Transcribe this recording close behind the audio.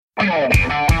Hello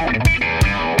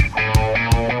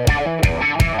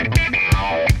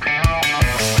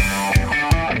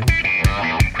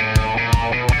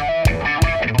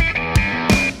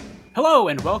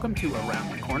and welcome to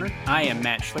Around the Corner. I am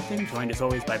Matt Schlichten, joined as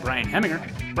always by Brian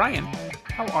Heminger. Brian,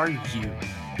 how are you?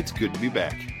 It's good to be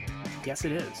back. Yes,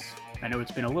 it is. I know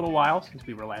it's been a little while since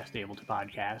we were last able to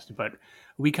podcast, but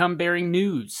we come bearing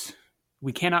news.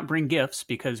 We cannot bring gifts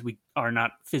because we are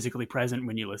not physically present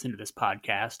when you listen to this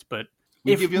podcast, but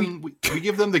we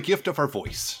give them the gift of our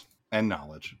voice and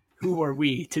knowledge. Who are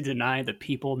we to deny the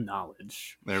people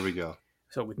knowledge? There we go.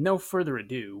 So with no further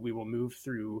ado, we will move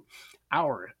through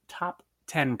our top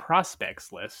 10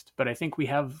 prospects list, but I think we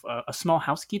have a small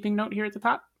housekeeping note here at the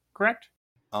top, correct?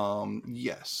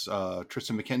 Yes.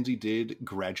 Tristan McKenzie did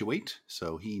graduate,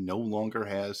 so he no longer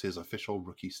has his official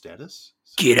rookie status.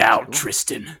 So get out, cool.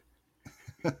 Tristan.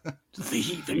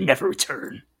 Leave and never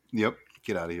return. Yep,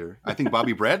 get out of here. I think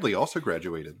Bobby Bradley also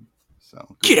graduated.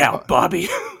 So get out, Bobby.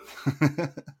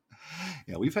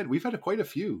 Yeah, we've had quite a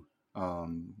few.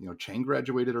 Chang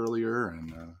graduated earlier,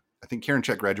 and I think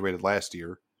Karinchak graduated last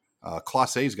year.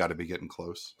 Clase's got to be getting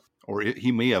close, or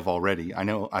he may have already.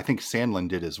 I think Sandlin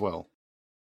did as well.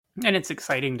 And it's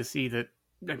exciting to see that,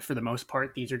 for the most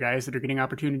part, these are guys that are getting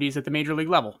opportunities at the major league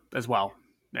level as well,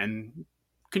 and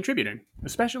contributing,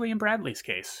 especially in Bradley's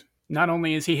case. Not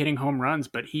only is he hitting home runs,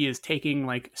 but he is taking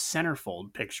like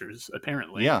centerfold pictures,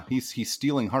 apparently. Yeah, he's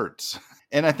stealing hearts.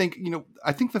 And I think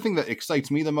the thing that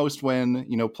excites me the most when,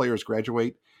 players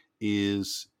graduate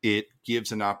is it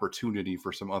gives an opportunity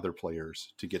for some other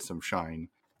players to get some shine.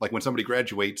 Like when somebody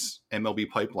graduates, MLB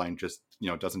Pipeline just,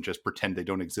 doesn't just pretend they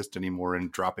don't exist anymore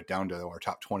and drop it down to our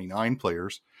top 29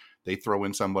 players. They throw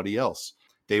in somebody else.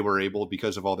 They were able,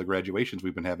 because of all the graduations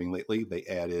we've been having lately, they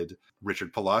added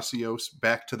Richard Palacios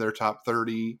back to their top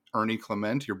 30. Ernie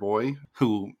Clement, your boy,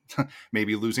 who may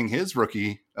be losing his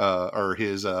rookie or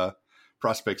his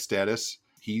prospect status.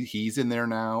 He's in there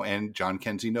now. And John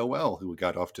Kenzie Noel, who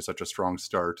got off to such a strong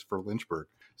start for Lynchburg.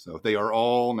 So they are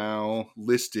all now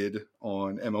listed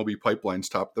on MLB Pipeline's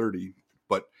top 30.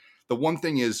 But the one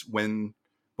thing is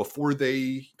before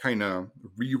they kind of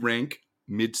re-rank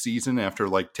mid-season after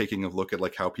like taking a look at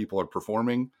like how people are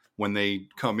performing, when they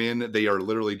come in, they are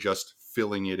literally just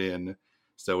filling it in.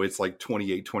 So it's like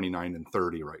 28, 29, and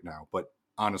 30 right now. But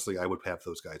honestly, I would have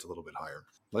those guys a little bit higher.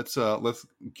 Let's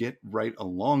get right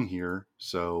along here.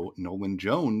 So Nolan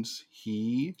Jones,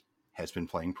 he has been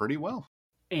playing pretty well.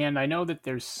 And I know that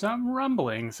there's some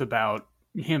rumblings about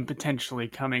him potentially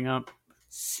coming up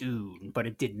soon, but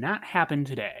it did not happen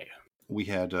today. We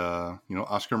had,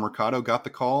 Oscar Mercado got the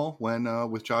call when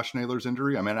with Josh Naylor's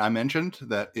injury. I mean, I mentioned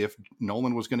that if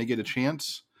Nolan was going to get a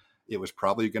chance, it was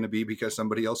probably going to be because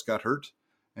somebody else got hurt.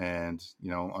 And,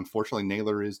 unfortunately,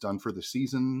 Naylor is done for the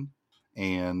season.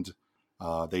 And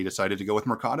they decided to go with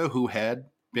Mercado, who had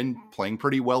been playing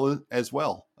pretty well as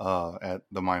well at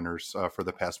the minors for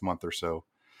the past month or so.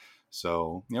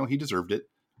 So, he deserved it.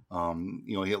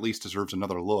 He at least deserves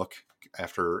another look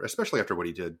especially after what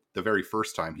he did the very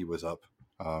first time he was up.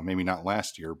 Maybe not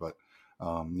last year, but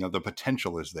the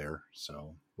potential is there.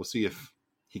 So we'll see if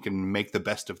he can make the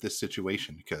best of this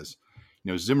situation, because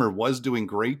Zimmer was doing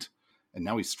great, and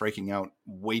now he's striking out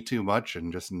way too much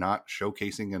and just not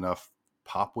showcasing enough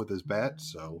pop with his bat.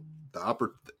 So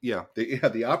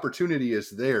the opportunity is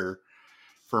there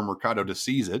for Mercado to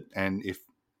seize it, and if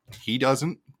he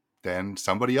doesn't, then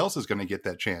somebody else is going to get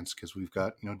that chance, because we've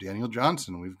got, Daniel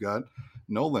Johnson, we've got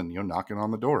Nolan, knocking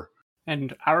on the door.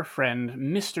 And our friend,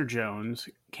 Mr. Jones,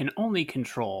 can only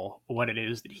control what it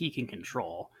is that he can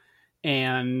control.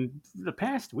 And the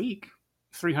past week,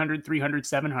 300, 300,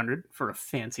 700 for a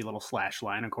fancy little slash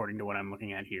line, according to what I'm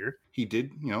looking at here. He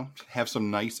did, have some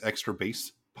nice extra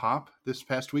base pop this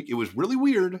past week. It was really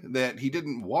weird that he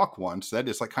didn't walk once. That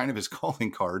is like kind of his calling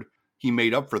card. He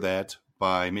made up for that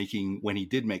by when he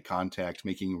did make contact,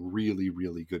 making really,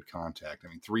 really good contact. I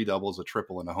mean, 3 doubles, a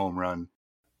triple, and a home run.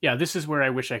 Yeah, this is where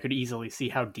I wish I could easily see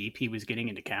how deep he was getting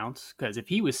into counts. Because if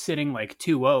he was sitting like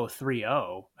 2-0,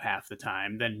 3-0 half the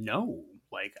time, then no.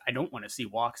 Like, I don't want to see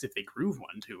walks if they groove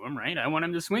one to him, right? I want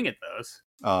him to swing at those.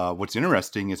 What's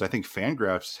interesting is I think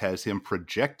Fangraphs has him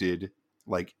projected,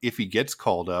 like, if he gets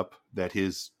called up, that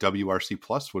his WRC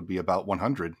plus would be about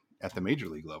 100 at the major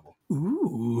league level.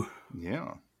 Ooh.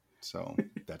 Yeah. So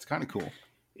that's kind of cool.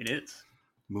 It is.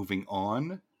 Moving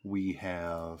on, we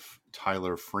have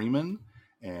Tyler Freeman,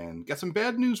 and got some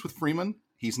bad news with Freeman.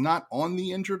 He's not on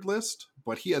the injured list,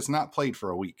 but he has not played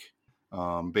for a week.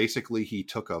 Basically, he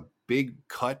took a big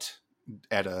cut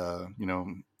at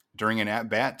during an at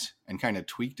bat and kind of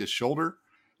tweaked his shoulder.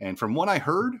 And from what I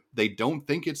heard, they don't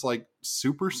think it's like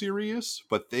super serious,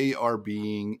 but they are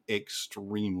being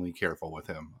extremely careful with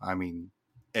him. I mean,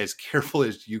 as careful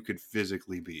as you could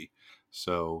physically be.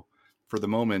 So for the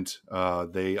moment,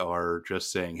 they are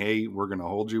just saying, hey, we're going to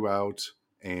hold you out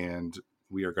and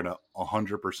we are going to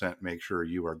 100% make sure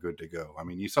you are good to go. I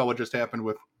mean, you saw what just happened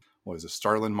with, what is it,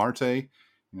 Starlin Marte?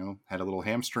 Had a little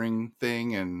hamstring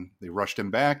thing and they rushed him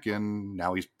back and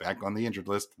now he's back on the injured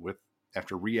list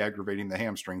after re-aggravating the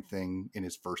hamstring thing in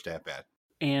his first at-bat.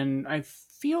 And I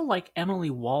feel like Emily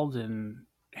Walden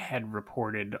had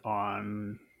reported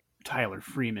on Tyler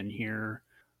Freeman here.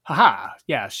 Haha,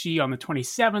 yeah, she on the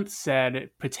 27th said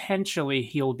potentially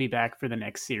he'll be back for the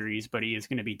next series, but he is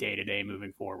going to be day-to-day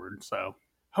moving forward. So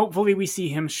hopefully we see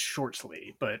him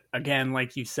shortly. But again,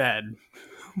 like you said,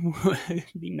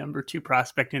 the number 2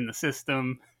 prospect in the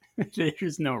system,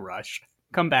 there's no rush.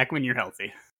 Come back when you're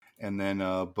healthy. And then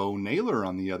Bo Naylor,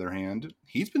 on the other hand,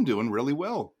 he's been doing really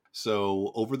well.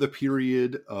 So over the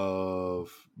period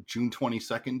of June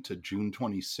 22nd to June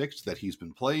 26th that he's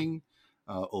been playing,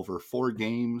 over 4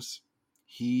 games,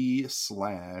 he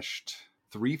slashed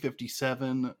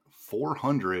 357,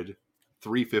 400,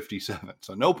 357.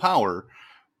 So no power,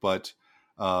 but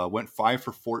went 5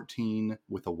 for 14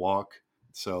 with a walk.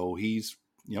 So he's,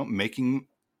 making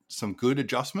some good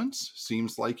adjustments.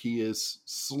 Seems like he is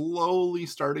slowly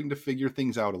starting to figure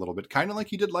things out a little bit, kind of like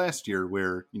he did last year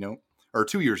where, or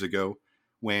 2 years ago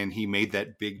when he made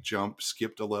that big jump,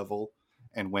 skipped a level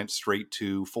and went straight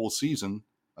to full season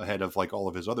ahead of like all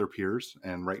of his other peers.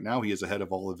 And right now he is ahead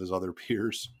of all of his other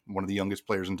peers, one of the youngest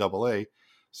players in AA.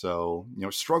 So,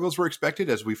 struggles were expected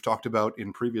as we've talked about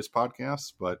in previous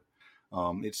podcasts, but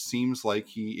it seems like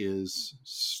he is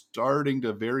starting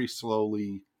to very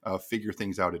slowly figure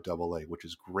things out at AA, which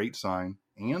is a great sign.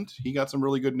 And he got some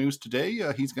really good news today.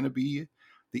 He's going to be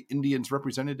the Indians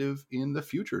representative in the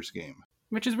Futures game.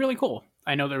 Which is really cool.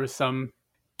 I know there was some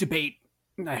debate.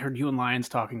 I heard you and Lyons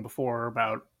talking before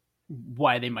about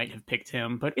why they might have picked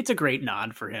him, but it's a great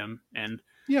nod for him. And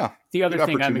yeah, the other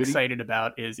thing I'm excited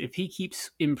about is if he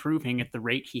keeps improving at the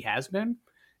rate he has been,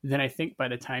 then I think by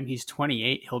the time he's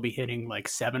 28, he'll be hitting like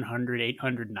 700,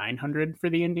 800, 900 for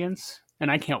the Indians.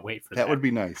 And I can't wait for that. That would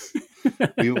be nice.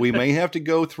 we may have to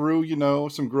go through,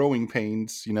 some growing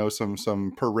pains,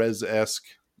 some Perez-esque.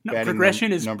 No,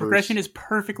 progression is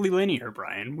perfectly linear,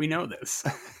 Brian. We know this.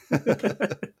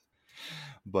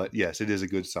 But yes, it is a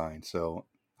good sign. So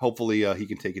hopefully he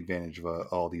can take advantage of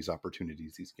all these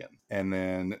opportunities he's getting. And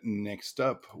then next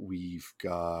up, we've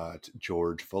got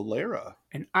George Valera.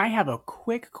 And I have a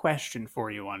quick question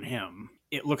for you on him.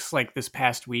 It looks like this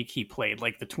past week he played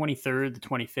like the 23rd, the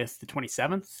 25th, the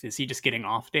 27th. Is he just getting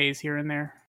off days here and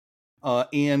there?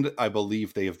 And I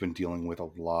believe they have been dealing with a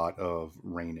lot of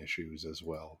rain issues as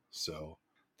well. So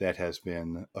that has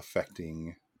been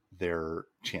affecting their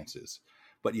chances.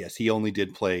 But yes, he only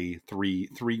did play three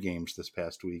games this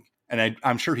past week. And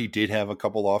I'm sure he did have a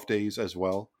couple off days as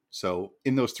well. So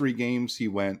in those 3 games, he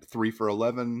went 3 for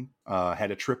 11,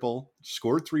 had a triple,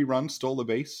 scored 3 runs, stole a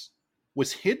base,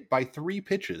 was hit by 3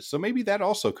 pitches. So maybe that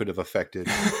also could have affected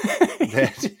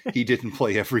that he didn't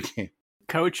play every game.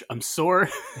 Coach, I'm sore.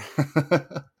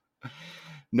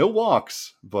 No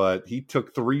walks, but he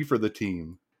took 3 for the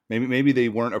team. Maybe they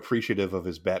weren't appreciative of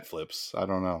his bat flips. I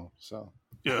don't know. So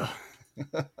yeah.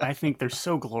 I think they're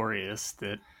so glorious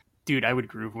that, dude, I would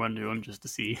groove one to them just to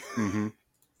see.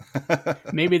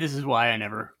 Mm-hmm. Maybe this is why I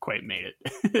never quite made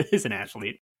it as an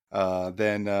athlete.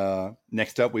 Then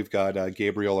next up, we've got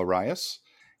Gabriel Arias,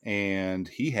 and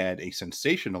he had a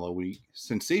sensational week.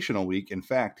 In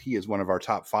fact, he is one of our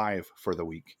top 5 for the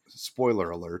week. Spoiler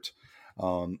alert.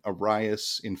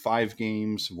 Arias in 5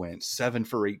 games went 7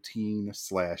 for 18,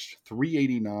 slashed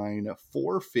 389,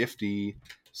 450,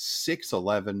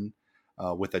 611.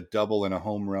 With a double and a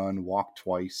home run, walked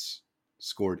twice,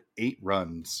 scored 8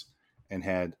 runs, and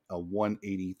had a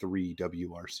 183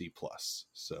 WRC plus.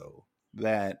 So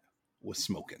that was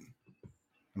smoking.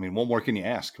 I mean, what more can you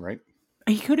ask, right?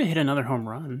 He could have hit another home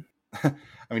run. I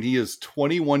mean, he is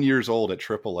 21 years old at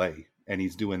AAA, and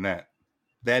he's doing that.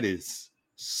 That is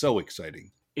so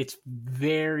exciting. It's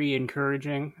very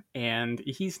encouraging, and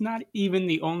he's not even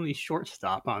the only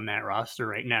shortstop on that roster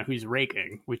right now who's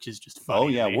raking, which is just funny. Oh,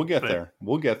 yeah, we'll get there.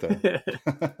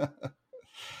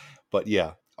 But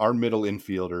yeah, our middle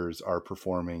infielders are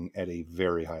performing at a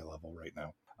very high level right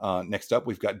now. Next up,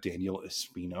 we've got Daniel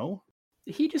Espino.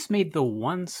 He just made the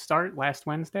 1 start last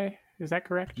Wednesday. Is that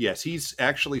correct? Yes, he's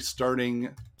actually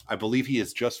starting. I believe he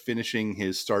is just finishing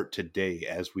his start today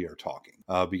as we are talking,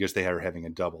 because they are having a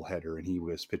doubleheader and he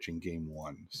was pitching game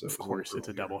 1. So of course, it's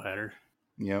a doubleheader.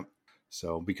 Yep.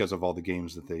 So because of all the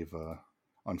games that they've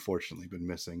unfortunately been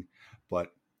missing.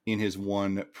 But in his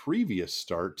one previous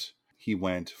start, he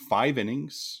went 5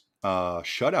 innings,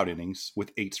 shutout innings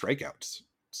with 8 strikeouts.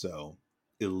 So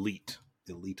elite.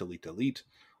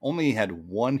 Only had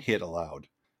 1 hit allowed.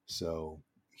 So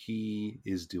he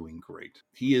is doing great.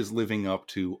 He is living up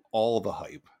to all the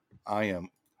hype. I am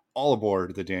all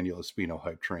aboard the Daniel Espino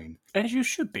hype train. As you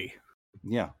should be.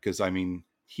 Yeah, because I mean,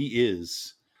 he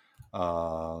is,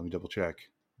 let me double check,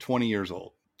 20 years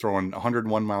old, throwing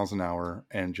 101 miles an hour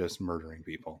and just murdering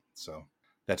people. So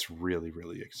that's really,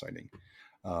 really exciting.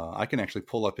 I can actually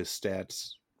pull up his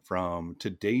stats from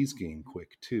today's game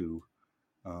quick, too.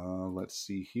 Let's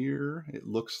see here. It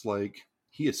looks like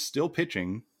he is still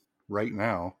pitching right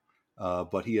now,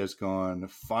 but he has gone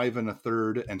 5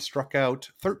 1/3 and struck out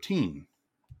 13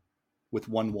 with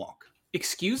 1 walk.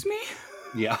 Excuse me?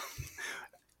 Yeah.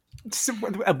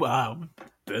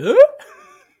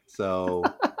 So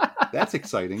that's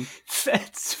exciting.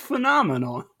 That's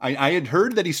phenomenal. I had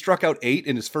heard that he struck out 8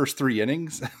 in his first 3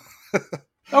 innings.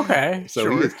 Okay. So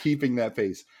sure. He is keeping that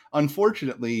pace.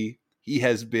 Unfortunately, he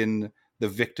has been the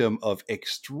victim of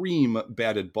extreme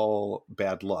batted ball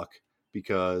bad luck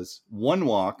because 1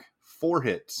 walk, 4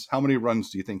 hits. How many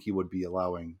runs do you think he would be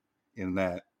allowing in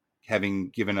that?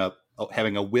 Having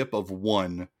a whip of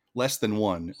 1, less than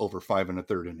 1 over 5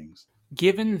 1/3 innings.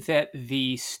 Given that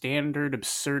the standard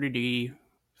absurdity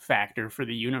factor for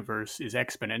the universe is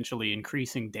exponentially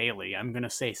increasing daily, I'm going to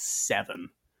say 7.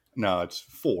 No, it's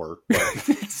 4. But...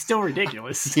 it's still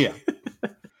ridiculous. Yeah.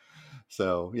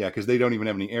 So, yeah, because they don't even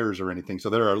have any errors or anything. So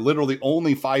there are literally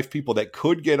only 5 people that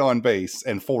could get on base,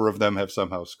 and 4 of them have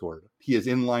somehow scored. He is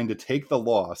in line to take the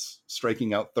loss,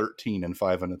 striking out 13 in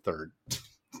 5 1/3.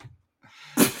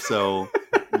 So,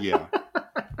 yeah.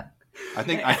 I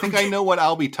think I know what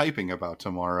I'll be typing about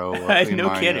tomorrow in no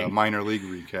my kidding. Minor league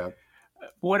recap.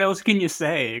 What else can you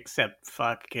say except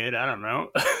fuck, kid? I don't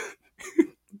know.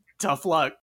 Tough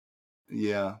luck.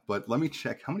 Yeah, but let me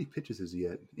check. How many pitches is he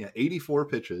at? Yeah, 84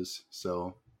 pitches.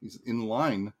 So he's in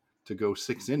line to go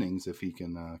 6 innings if he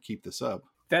can keep this up.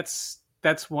 That's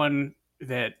one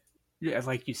that,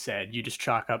 like you said, you just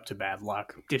chalk up to bad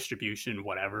luck, distribution,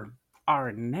 whatever.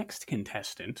 Our next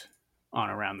contestant on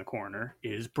Around the Corner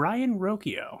is Brian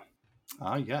Rocchio.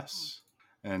 Ah, yes.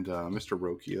 And Mr.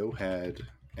 Rocchio had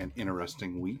an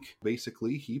interesting week.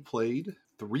 Basically, he played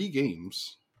 3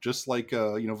 games, just like,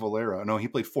 Valera. No, he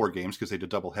played 4 games because they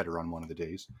did a doubleheader on one of the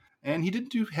days. And he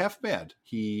didn't do half bad.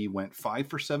 He went 5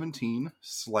 for 17,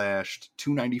 slashed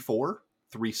 294,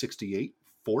 368,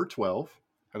 412.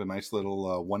 Had a nice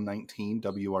little 119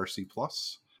 WRC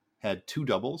plus. Had 2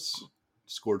 doubles.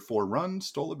 Scored 4 runs,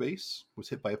 stole a base, was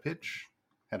hit by a pitch,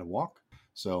 had a walk.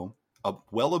 So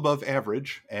well above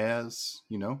average as,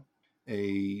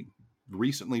 a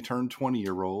recently turned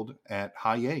 20-year-old at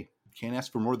high A. Can't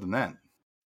ask for more than that.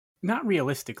 Not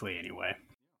realistically, anyway.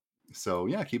 So,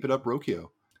 yeah, keep it up,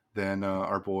 Rocchio. Then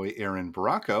our boy Aaron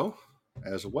Baracco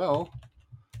as well.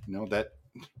 That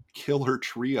killer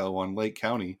trio on Lake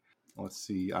County. Let's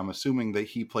see. I'm assuming that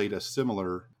he played a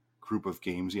similar group of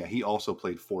games. Yeah, he also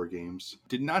played 4 games.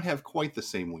 Did not have quite the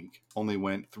same week. Only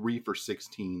went 3 for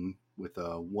 16 with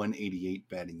a 188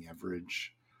 batting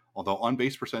average. Although on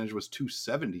base percentage was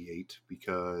 278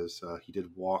 because he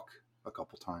did walk a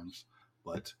couple times,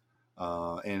 but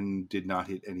and did not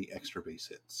hit any extra base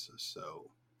hits.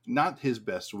 So not his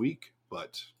best week,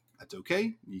 but that's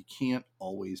okay. You can't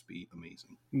always be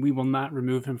amazing. We will not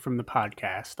remove him from the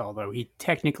podcast, although he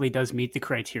technically does meet the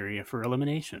criteria for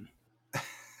elimination.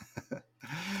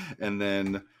 And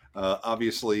then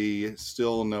obviously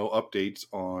still no updates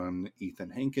on Ethan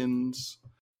Hankins.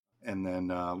 And then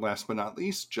last but not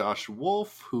least, Josh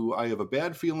Wolf, who I have a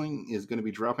bad feeling is going to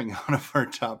be dropping out of our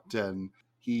top 10.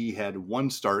 He had 1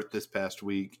 start this past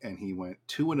week, and he went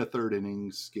 2 1/3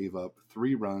 innings, gave up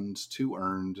 3 runs, 2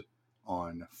 earned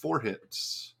on 4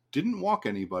 hits, didn't walk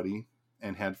anybody,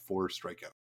 and had 4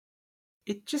 strikeouts.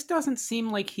 It just doesn't seem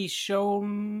like he's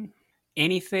shown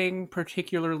anything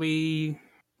particularly.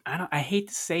 I hate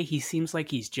to say he seems like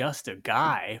he's just a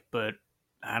guy, but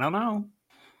I don't know.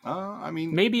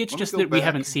 Maybe it's just that we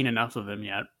haven't seen enough of him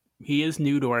yet. He is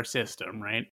new to our system,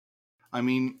 right? I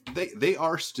mean, they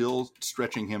are still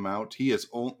stretching him out. He is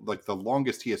the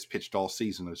longest he has pitched all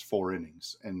season is 4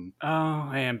 innings. And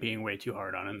I am being way too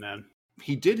hard on him then.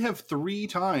 He did have 3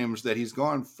 times that he's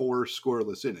gone 4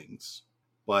 scoreless innings,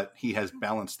 but he has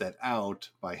balanced that out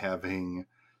by having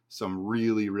some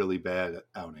really, really bad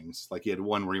outings. Like he had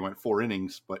one where he went 4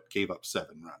 innings, but gave up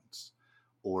 7 runs.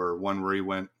 Or one where he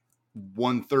went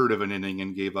 1/3 of an inning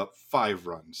and gave up 5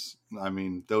 runs. I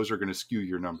mean, those are going to skew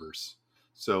your numbers.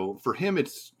 So for him,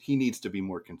 he needs to be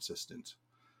more consistent.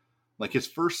 Like his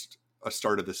first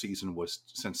start of the season was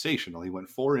sensational. He went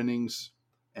 4 innings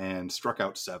and struck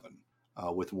out 7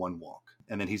 with 1 walk.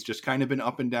 And then he's just kind of been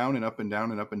up and down and up and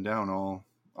down and up and down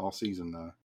all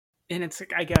season. And it's,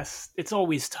 I guess, it's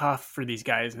always tough for these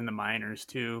guys in the minors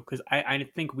too, because I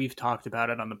think we've talked about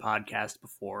it on the podcast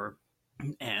before,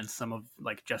 and some of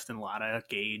like Justin Latta,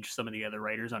 Gage, some of the other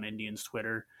writers on Indians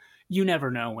Twitter. You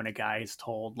never know when a guy is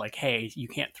told like, "Hey, you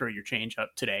can't throw your changeup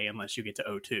today unless you get to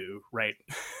 0-2," right?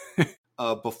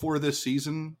 Before this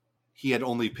season, he had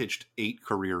only pitched 8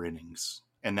 career innings,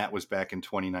 and that was back in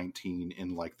 2019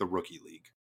 in like the rookie league.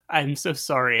 I'm so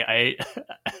sorry.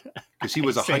 Because he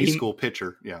was a high school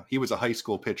pitcher. Yeah, he was a high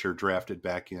school pitcher drafted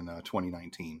back in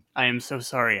 2019. I am so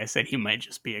sorry. I said he might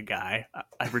just be a guy.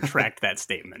 I retract that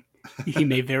statement. He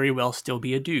may very well still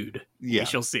be a dude. Yeah, we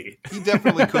shall see. He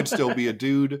definitely could still be a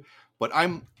dude, but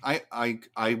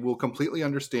I will completely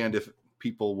understand if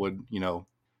people would,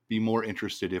 be more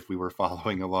interested if we were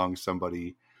following along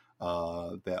somebody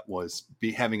that was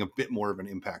having a bit more of an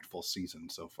impactful season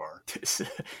so far.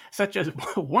 Such as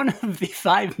one of the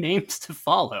 5 names to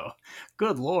follow.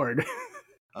 Good Lord.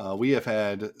 We have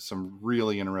had some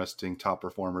really interesting top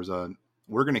performers.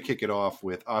 We're going to kick it off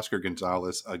with Oscar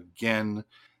Gonzalez again.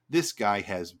 This guy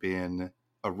has been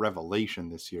a revelation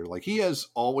this year. Like, he has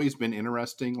always been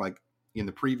interesting. Like in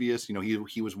the previous,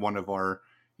 he was one of our,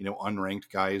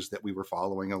 unranked guys that we were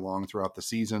following along throughout the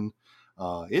season.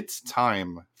 It's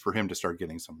time for him to start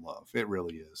getting some love. It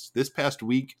really is. This past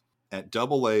week at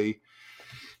Double-A,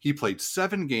 he played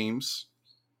 7 games,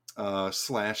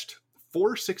 slashed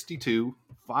 462,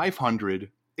 500,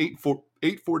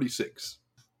 846.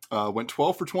 Went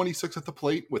 12 for 26 at the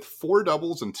plate with 4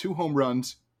 doubles and 2 home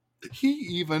runs. He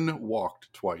even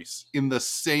walked twice in the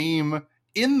same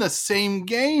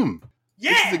game.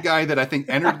 Yeah! This is the guy that I think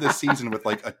entered the season with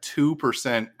like a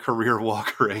 2% career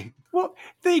walk rate. Well,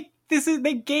 they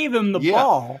gave him the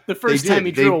ball the first time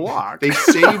he drew a walk. They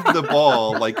saved the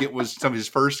ball like it was some of his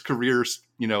first career,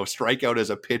 strikeout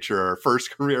as a pitcher or first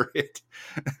career hit,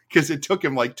 because it took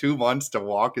him like 2 months to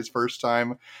walk his first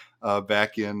time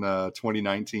back in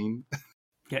 2019.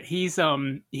 Yeah, he's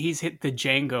hit the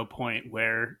Django point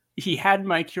where he had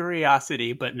my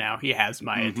curiosity, but now he has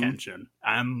my attention.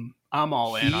 I'm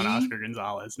all in on Oscar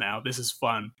Gonzalez now. This is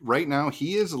fun. Right now,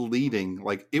 he is leading.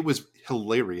 Like, it was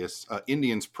hilarious.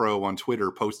 Indians Pro on Twitter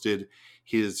posted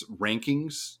his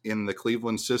rankings in the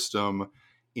Cleveland system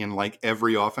in like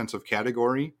every offensive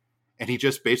category. And he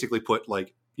just basically put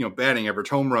like, batting average,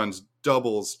 home runs,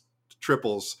 doubles,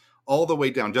 triples, all the way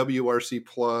down, WRC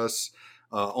plus,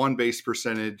 on base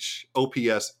percentage,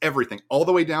 OPS, everything, all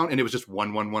the way down, and it was just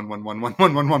 1 1 1 1 1 1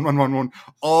 1 1 1 1 1 1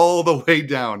 all the way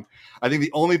down. I think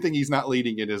the only thing he's not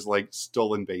leading in is like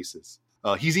stolen bases.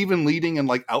 He's even leading in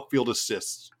like outfield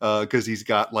assists because he's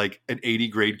got like an 80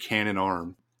 grade cannon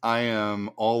arm. I am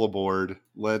all aboard.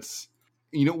 What's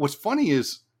funny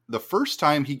is the first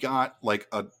time he got like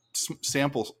a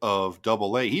sample of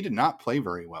Double-A, he did not play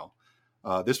very well.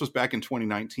 This was back in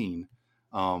 2019,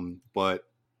 but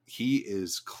he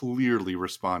is clearly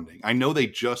responding. I know they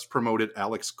just promoted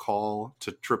Alex Call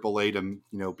to AAA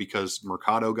to, because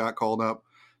Mercado got called up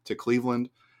to Cleveland.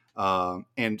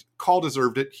 And Call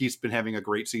deserved it. He's been having a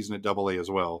great season at Double-A as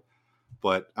well.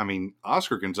 But, I mean,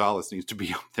 Oscar Gonzalez needs to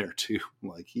be up there too.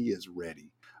 Like, he is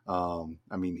ready.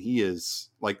 He is,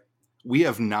 like, we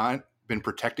have not been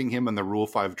protecting him in the Rule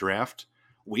 5 draft.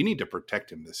 We need to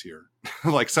protect him this year.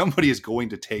 Like, somebody is going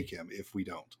to take him if we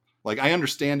don't. Like, I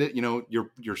understand it,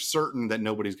 you're certain that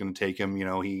nobody's going to take him.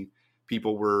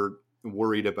 People were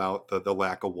worried about the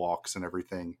lack of walks and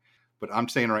everything. But I'm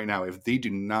saying right now, if they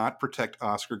do not protect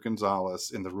Oscar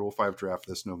Gonzalez in the Rule 5 draft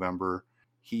this November,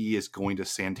 he is going to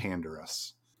Santander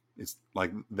us. It's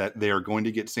like that they are going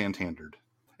to get Santandered.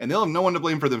 And they'll have no one to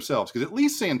blame for themselves, because at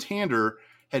least Santander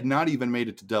had not even made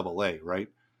it to Double-A, right?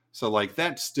 So, like,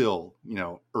 that still,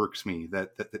 irks me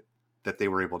that they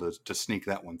were able to sneak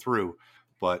that one through.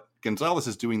 But Gonzalez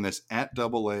is doing this at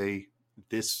Double-A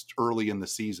this early in the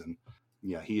season.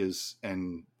 Yeah, he is,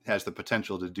 and has the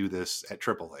potential to do this at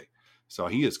Triple-A. So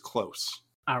he is close.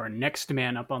 Our next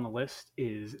man up on the list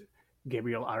is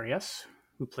Gabriel Arias,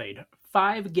 who played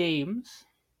 5 games,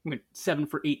 went 7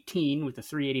 for 18 with a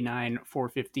 389,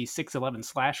 450, 611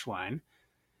 slash line.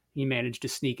 He managed to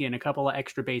sneak in a couple of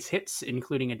extra base hits,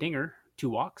 including a dinger, 2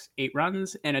 walks, 8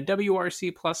 runs, and a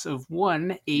WRC plus of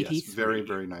 183. Yes, very,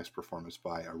 very nice performance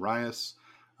by Arias,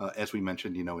 as we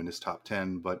mentioned, in his top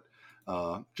 10. But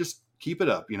just keep it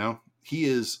up, He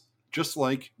is just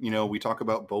like, we talk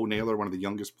about Bo Naylor, one of the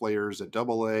youngest players at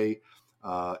Double-A.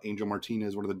 Angel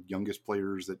Martinez, one of the youngest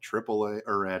players at Triple-A,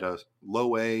 or at a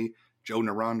Low-A. Joe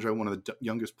Naranjo, one of the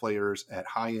youngest players at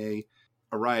high A.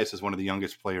 Arias is one of the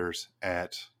youngest players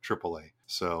at AAA.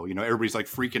 So, everybody's like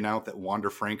freaking out that Wander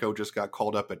Franco just got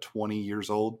called up at 20 years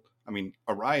old. I mean,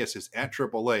 Arias is at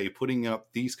AAA putting up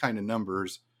these kind of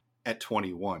numbers at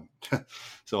 21.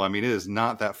 So, I mean, it is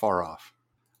not that far off.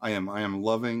 I am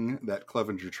loving that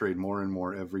Clevenger trade more and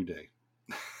more every day.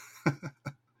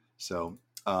 So,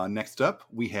 next up,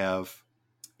 we have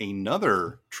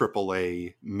another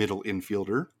AAA middle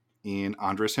infielder in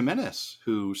Andres Jimenez,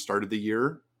 who started the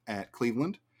year at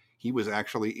Cleveland. He was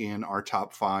actually in our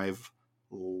top 5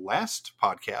 last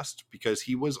podcast because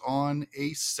he was on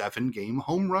a 7-game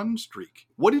home run streak.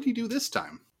 What did he do this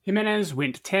time? Jimenez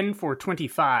went 10 for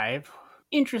 25.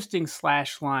 Interesting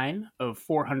slash line of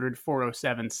 400,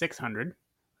 407, 600.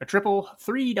 A triple,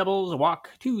 3 doubles, a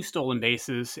walk, 2 stolen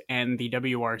bases, and the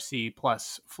WRC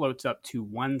plus floats up to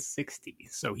 160.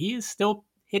 So he is still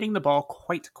hitting the ball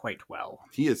quite well.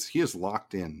 He is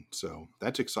locked in, so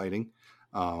that's exciting.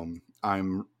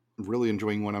 I'm really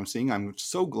enjoying what I'm seeing. I'm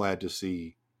so glad to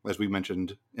see, as we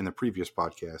mentioned in the previous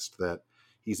podcast, that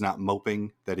he's not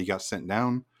moping that he got sent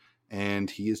down,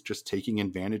 and he is just taking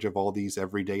advantage of all these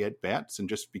everyday at-bats and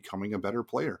just becoming a better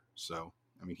player. So,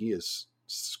 I mean, he is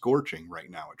scorching right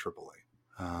now at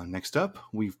AAA. Next up,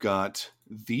 we've got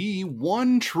the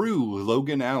one true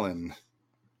Logan Allen.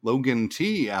 Logan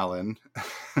T. Allen,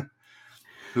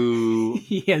 who...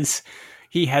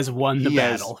 He has won the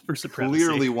battle for supremacy.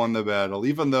 Clearly won the battle,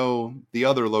 even though the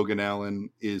other Logan Allen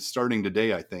is starting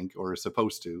today, I think, or is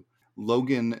supposed to.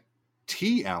 Logan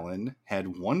T. Allen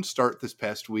had 1 start this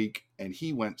past week, and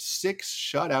he went 6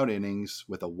 shutout innings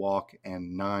with a walk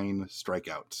and 9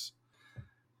 strikeouts.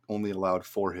 Only allowed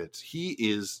 4 hits. He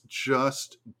is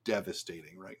just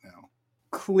devastating right now.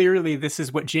 Clearly, this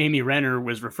is what Jamie Renner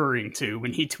was referring to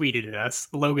when he tweeted at us.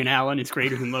 Logan Allen is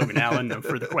greater than Logan Allen. No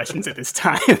further questions at this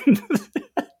time.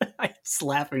 I was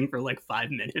laughing for like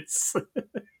 5 minutes.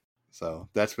 So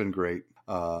that's been great.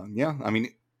 Yeah, I mean,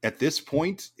 at this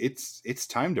point, it's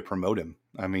time to promote him.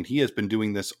 I mean, he has been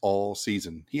doing this all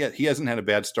season. He hasn't had a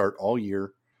bad start all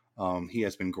year. He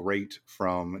has been great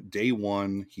from day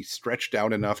one. He's stretched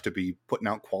out enough to be putting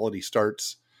out quality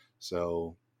starts.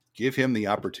 So give him the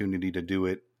opportunity to do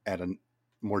it at a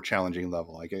more challenging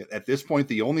level. Like at this point,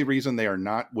 the only reason they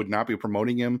would not be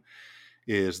promoting him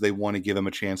is they want to give him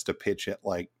a chance to pitch at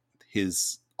like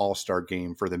his all-star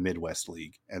game for the Midwest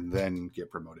League and then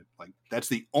get promoted. Like that's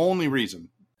the only reason.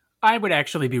 I would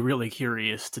actually be really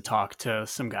curious to talk to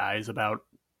some guys about,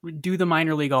 do the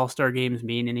minor league all-star games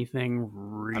mean anything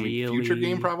really? I mean, future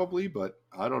game probably, but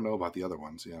I don't know about the other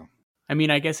ones. Yeah. I mean,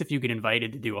 I guess if you get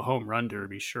invited to do a home run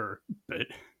derby, sure.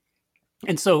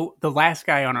 And so the last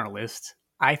guy on our list,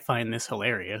 I find this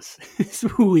hilarious, is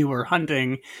who we were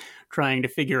hunting, trying to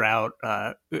figure out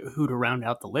who to round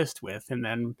out the list with. And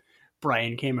then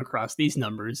Brian came across these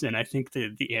numbers, and I think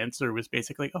the answer was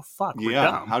basically, oh, fuck, we're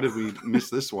dumb. How did we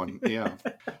miss this one? Yeah.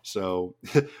 So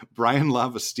Brian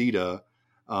Lavastida,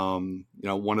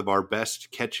 one of our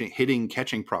best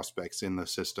catching prospects in the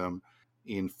system,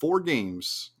 in 4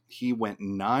 games, he went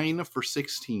 9 for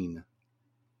 16.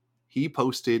 He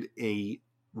posted a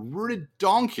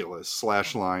redonkulous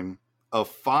slash line of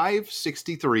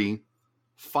 563,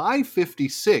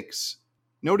 556.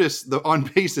 Notice the on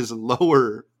base is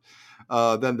lower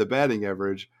than the batting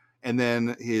average. And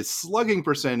then his slugging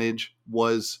percentage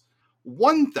was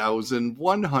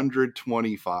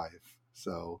 1,125.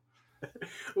 So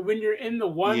when you're in the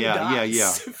one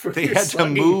dots, they had to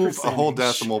move a whole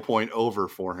decimal point over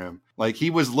for him. Like he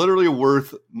was literally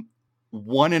worth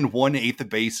 1 1/8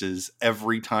 bases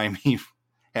every time he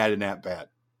had an at bat.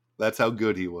 That's how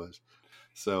good he was.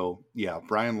 So yeah,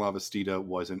 Brian Lavastida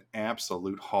was an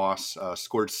absolute hoss.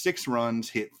 Scored 6 runs,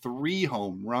 hit 3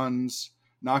 home runs,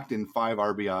 knocked in 5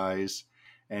 RBIs,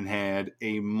 and had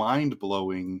a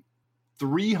mind-blowing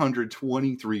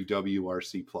 323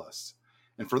 WRC plus.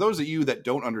 And for those of you that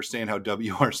don't understand how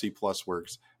WRC plus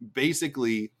works,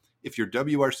 basically, if your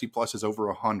WRC plus is over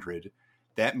 100,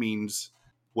 that means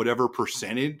whatever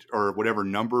percentage or whatever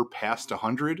number past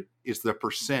 100 is the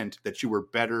percent that you were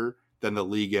better than the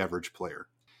league average player.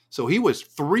 So he was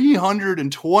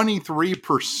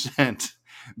 323%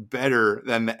 better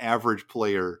than the average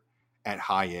player at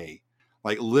high A.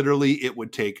 Like literally it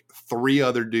would take 3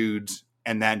 other dudes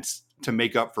and that's to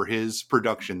make up for his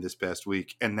production this past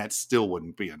week. And that still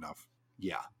wouldn't be enough.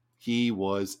 Yeah, he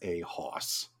was a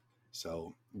hoss.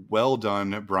 So well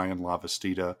done, Brian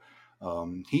Lavastida.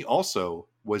 He also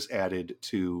was added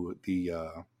to the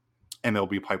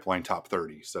MLB Pipeline Top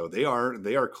 30. So they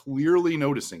are clearly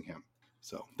noticing him.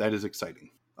 So that is exciting.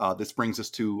 This brings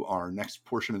us to our next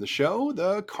portion of the show,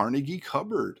 the Carnegie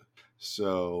Cupboard.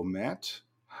 So, Matt,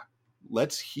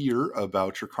 let's hear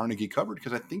about your Carnegie cupboard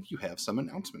because I think you have some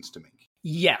announcements to make.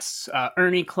 Yes,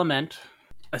 Ernie Clement,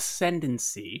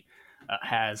 Ascendancy,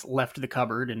 has left the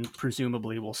cupboard and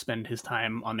presumably will spend his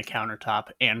time on the countertop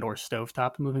and or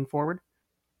stovetop moving forward.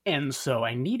 And so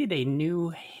I needed a new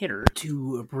hitter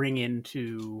to bring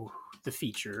into the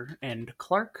feature, and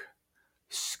Clark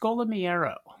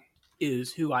Scolamiero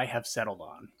is who I have settled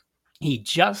on. He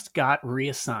just got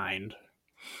reassigned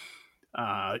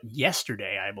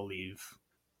yesterday, I believe,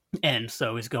 and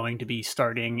so is going to be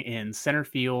starting in center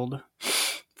field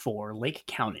for Lake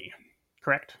County,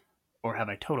 correct? Or have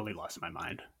I totally lost my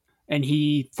mind? And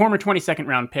he, former 22nd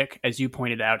round pick, as you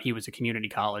pointed out, he was a community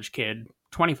college kid,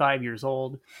 25 years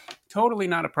old, totally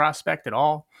not a prospect at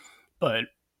all, but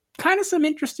kind of some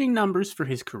interesting numbers for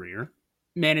his career.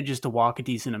 Manages to walk a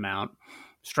decent amount,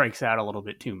 strikes out a little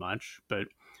bit too much, but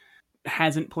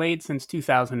hasn't played since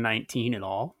 2019 at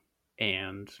all,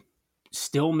 and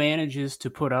still manages to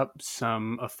put up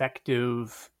some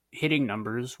effective hitting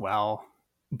numbers while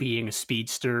being a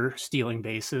speedster, stealing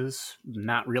bases,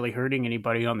 not really hurting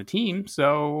anybody on the team.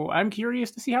 So I'm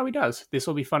curious to see how he does. This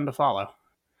will be fun to follow.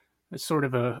 It's sort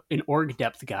of an org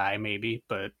depth guy, maybe,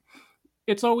 but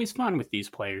it's always fun with these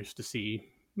players to see.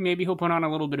 Maybe he'll put on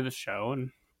a little bit of a show,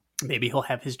 and maybe he'll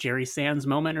have his Jerry Sands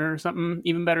moment or something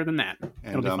even better than that.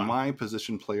 And my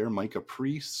position player, Micah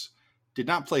Priest, did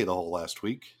not play the whole last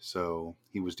week. So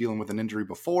he was dealing with an injury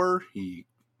before. He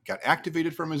got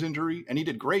activated from his injury, and he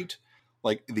did great.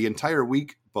 Like the entire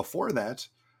week before that,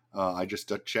 I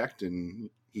just checked, and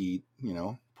he,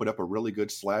 put up a really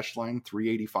good slash line,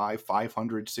 385,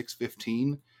 500,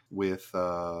 615 with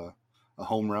a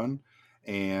home run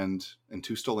and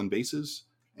 2 stolen bases.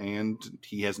 And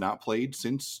he has not played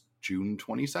since June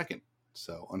 22nd.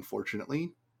 So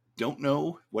unfortunately, don't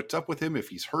know what's up with him, if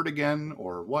he's hurt again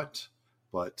or what,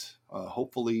 but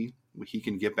hopefully he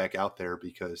can get back out there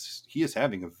because he is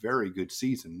having a very good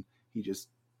season. He just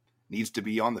needs to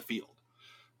be on the field.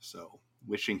 So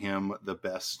wishing him the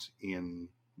best in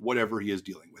whatever he is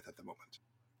dealing with at the moment.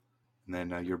 And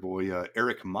then your boy,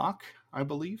 Eric Mock, I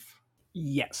believe.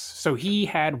 Yes. So he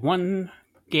had one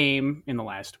game in the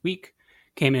last week,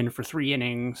 came in for 3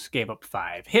 innings, gave up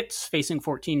 5 hits, facing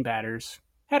 14 batters,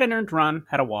 had an earned run,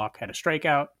 had a walk, had a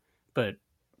strikeout. But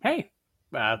hey,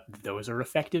 those are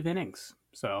effective innings.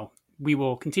 So we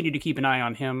will continue to keep an eye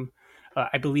on him.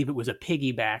 I believe it was a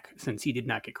piggyback since he did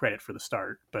not get credit for the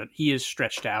start, but he is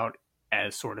stretched out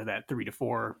as sort of that 3 to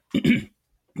 4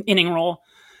 inning role.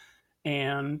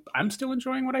 And I'm still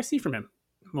enjoying what I see from him.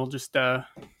 We'll just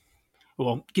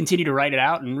we'll continue to write it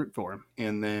out and root for him.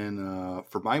 And then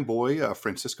for my boy,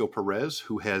 Francisco Perez,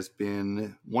 who has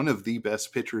been one of the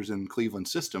best pitchers in Cleveland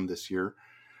system this year.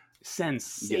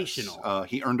 Sensational. Yes.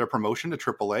 He earned a promotion to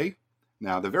AAA.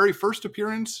 Now, the very first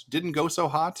appearance didn't go so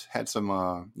hot. Had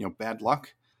some, bad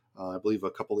luck. I believe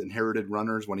a couple inherited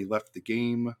runners when he left the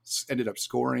game. Ended up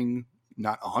scoring.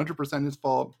 Not 100% his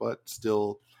fault, but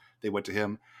still they went to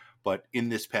him. But in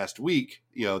this past week,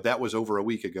 that was over a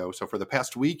week ago. So for the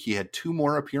past week, he had 2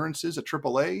 more appearances at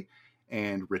AAA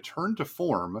and returned to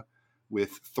form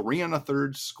with 3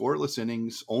 1/3 scoreless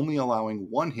innings, only allowing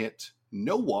 1 hit,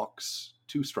 no walks,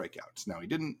 2 strikeouts. Now,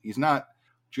 he's not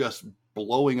just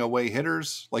blowing away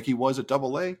hitters like he was at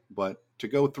AA, but to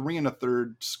go 3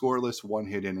 1/3 scoreless 1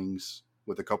 hit innings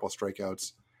with a couple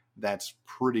strikeouts, that's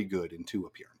pretty good in 2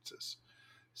 appearances.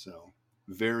 So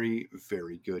very,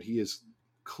 very good. He is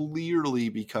clearly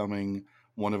becoming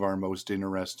one of our most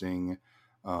interesting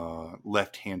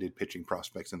left-handed pitching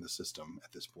prospects in the system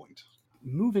at this point.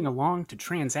 Moving along to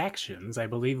transactions, I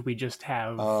believe we just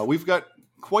have... we've got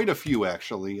quite a few,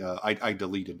 actually. I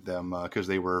deleted them because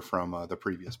they were from the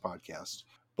previous podcast.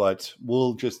 But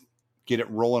we'll just get it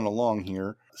rolling along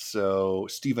here. So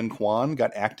Stephen Kwan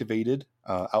got activated.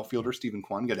 Outfielder Stephen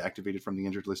Kwan got activated from the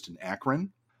injured list in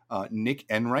Akron. Nick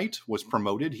Enright was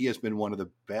promoted. He has been one of the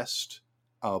best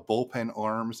bullpen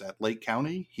arms at Lake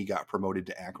County. He got promoted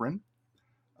to Akron.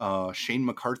 Shane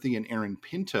McCarthy and Aaron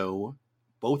Pinto,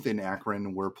 both in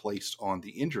Akron, were placed on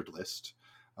the injured list.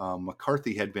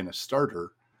 McCarthy had been a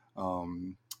starter,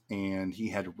 and he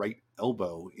had right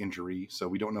elbow injury, so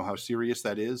we don't know how serious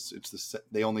that is.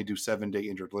 They only do 7-day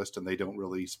injured list, and they don't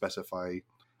really specify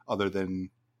other than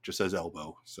just says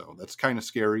elbow, so that's kind of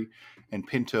scary. And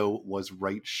Pinto was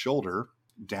right shoulder.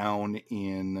 Down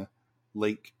in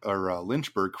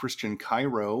Lynchburg, Christian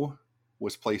Cairo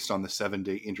was placed on the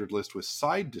 7-day injured list with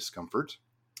side discomfort.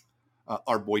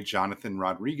 Our boy Jonathan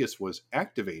Rodriguez was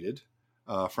activated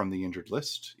from the injured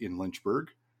list in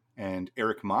Lynchburg. And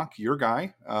Eric Mock, your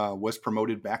guy, was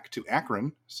promoted back to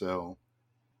Akron. So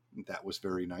that was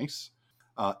very nice.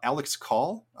 Alex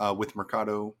Call, with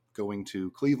Mercado going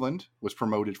to Cleveland, was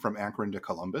promoted from Akron to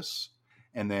Columbus.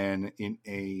 And then in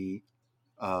a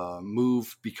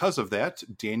move because of that,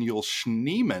 Daniel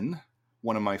Schneemann,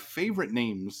 one of my favorite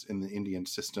names in the Indian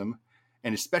system,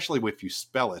 and especially if you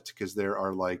spell it, because there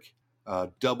are like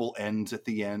double N's at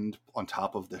the end on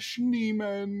top of the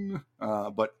Schneemann.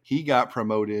 But he got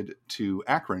promoted to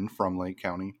Akron from Lake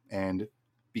County, and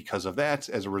because of that,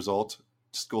 as a result,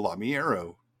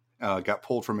 Scolamiero got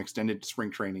pulled from extended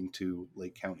spring training to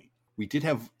Lake County. We did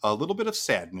have a little bit of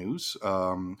sad news.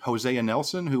 Hosea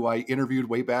Nelson, who I interviewed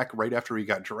way back right after he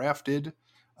got drafted,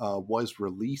 was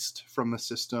released from the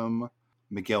system.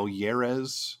 Miguel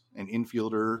Yerez, an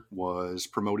infielder, was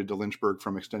promoted to Lynchburg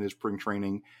from extended spring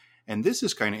training. And this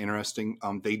is kind of interesting.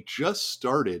 They just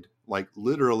started, like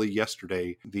literally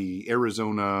yesterday, the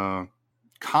Arizona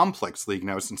Complex League.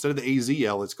 Now, it's instead of the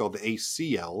AZL, it's called the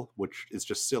ACL, which is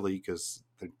just silly because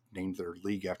they named their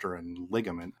league after a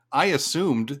ligament. I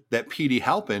assumed that Petey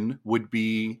Halpin would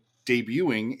be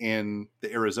debuting in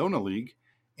the Arizona League,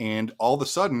 and all of a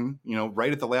sudden,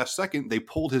 right at the last second, they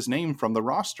pulled his name from the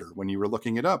roster when you were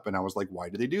looking it up, and I was like, why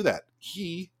did they do that?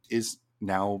 He is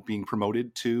now being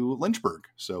promoted to Lynchburg,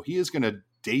 so he is going to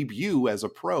debut as a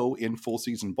pro in full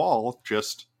season ball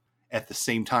just at the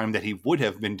same time that he would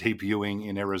have been debuting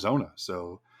in Arizona.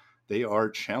 So they are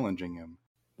challenging him.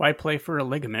 Why play for a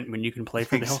ligament when you can play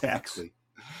for the Exactly.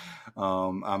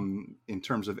 In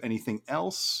terms of anything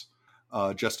else,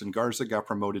 Justin Garza got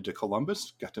promoted to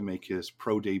Columbus, got to make his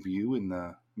pro debut in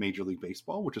the Major League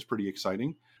Baseball, which is pretty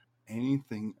exciting.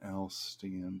 Anything else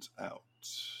stands out?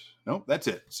 Nope, that's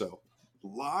it. So a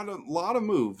lot of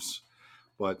moves,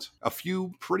 but a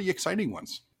few pretty exciting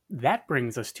ones. That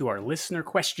brings us to our listener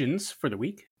questions for the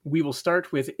week. We will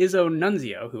start with Izzo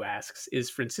Nunzio, who asks, is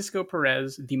Francisco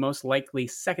Perez the most likely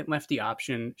second lefty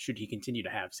option should he continue to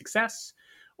have success,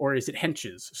 or is it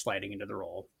Henches sliding into the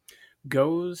role?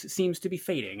 Goes seems to be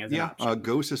fading as an option.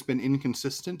 Goes has been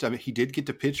inconsistent. I mean, he did get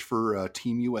to pitch for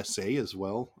Team USA as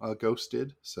well, Ghost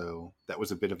did, so that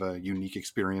was a bit of a unique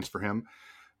experience for him.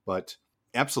 But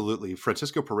absolutely,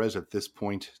 Francisco Perez at this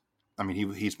point, I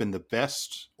mean, he's been the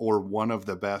best or one of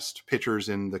the best pitchers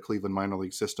in the Cleveland minor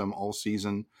league system all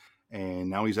season. And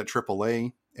now he's at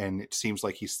AAA, and it seems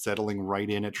like he's settling right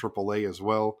in at AAA as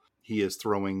well. He is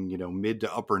throwing, mid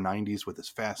to upper 90s with his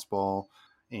fastball,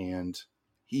 and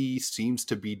he seems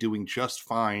to be doing just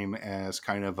fine as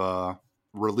kind of a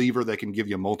reliever that can give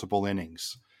you multiple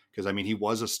innings. Because, I mean, he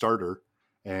was a starter.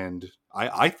 And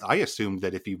I assumed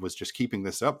that if he was just keeping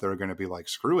this up, they're going to be like,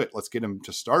 screw it, let's get him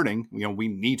to starting. We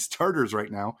need starters right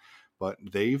now. But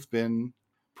they've been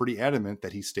pretty adamant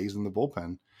that he stays in the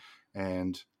bullpen.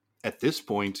 And at this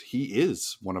point, he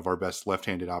is one of our best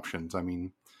left-handed options. I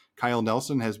mean, Kyle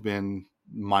Nelson has been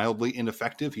mildly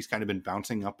ineffective. He's kind of been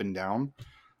bouncing up and down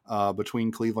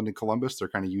between Cleveland and Columbus. They're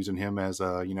kind of using him as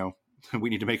a, we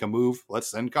need to make a move,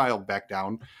 let's send Kyle back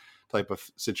down type of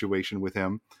situation with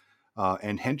him.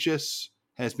 And Henches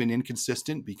has been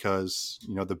inconsistent because,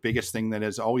 the biggest thing that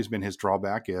has always been his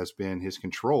drawback has been his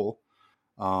control.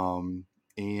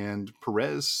 And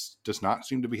Perez does not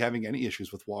seem to be having any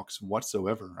issues with walks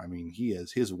whatsoever. I mean,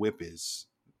 his whip is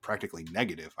practically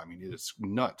negative. I mean, it is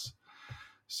nuts.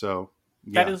 So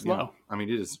that is low. I mean,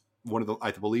 it is one of the,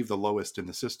 I believe, the lowest in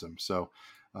the system. So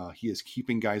he is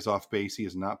keeping guys off base. He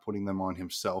is not putting them on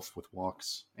himself with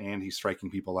walks, and he's striking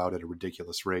people out at a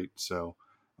ridiculous rate. So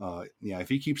if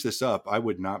he keeps this up, I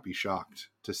would not be shocked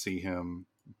to see him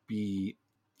be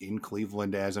in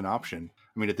Cleveland as an option.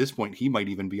 I mean, at this point, he might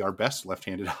even be our best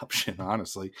left-handed option,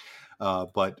 honestly.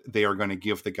 But they are going to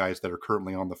give the guys that are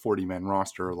currently on the 40-man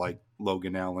roster, like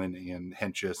Logan Allen and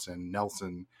Henches and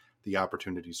Nelson, the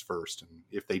opportunities first. And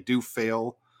if they do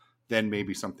fail, then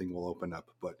maybe something will open up.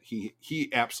 But he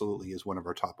absolutely is one of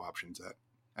our top options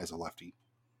as a lefty.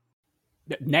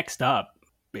 Next up,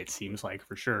 it seems like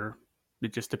for sure,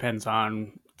 it just depends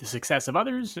on the success of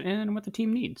others and what the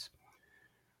team needs.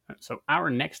 So our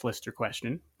next listener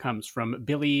question comes from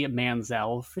Billy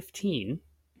Manzel 15,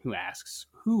 who asks,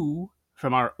 who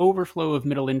from our overflow of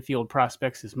middle infield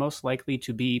prospects is most likely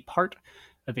to be part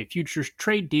of a future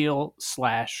trade deal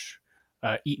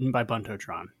 / eaten by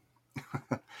Buntotron?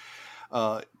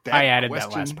 I added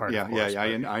that last part. Yeah,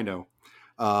 I know.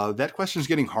 That question is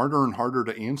getting harder and harder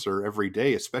to answer every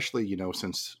day, especially,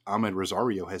 since Ahmed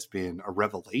Rosario has been a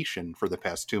revelation for the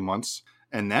past 2 months.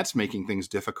 And that's making things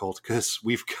difficult because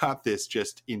we've got this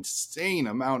just insane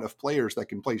amount of players that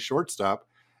can play shortstop.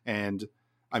 And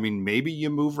I mean, maybe you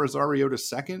move Rosario to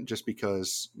second just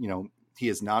because, he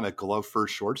is not a glove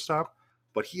first shortstop,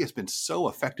 but he has been so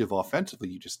effective offensively.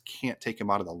 You just can't take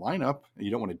him out of the lineup. You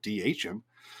don't want to DH him.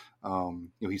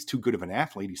 He's too good of an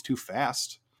athlete. He's too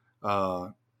fast.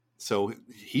 So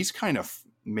he's kind of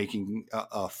making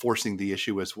forcing the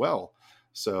issue as well.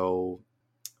 So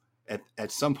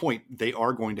at some point they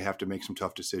are going to have to make some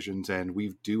tough decisions, and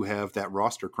we do have that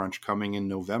roster crunch coming in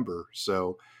November.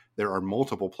 So there are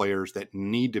multiple players that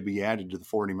need to be added to the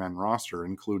 40-man roster,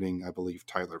 including, I believe,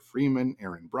 Tyler Freeman,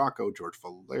 Aaron Bracco, George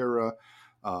Valera,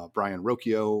 Brian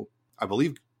Rocchio. I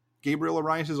believe Gabriel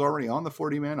Arias is already on the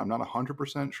 40-man. I'm not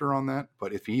 100% sure on that,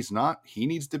 but if he's not, he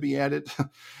needs to be added.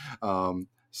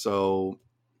 So,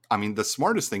 I mean, the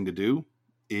smartest thing to do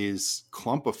is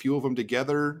clump a few of them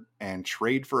together and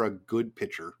trade for a good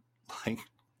pitcher, like,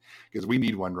 because we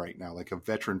need one right now, like a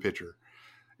veteran pitcher,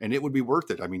 and it would be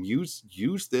worth it. I mean, use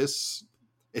this,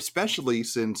 especially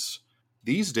since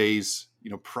these days,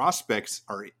 prospects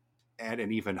are at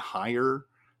an even higher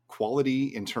quality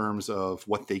in terms of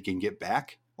what they can get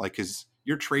back. Like, because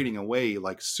you're trading away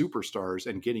like superstars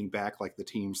and getting back like the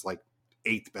team's like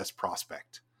 8th best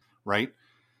prospect, right?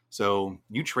 So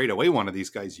you trade away one of these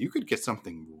guys, you could get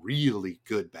something really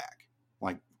good back.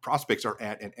 Like, prospects are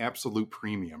at an absolute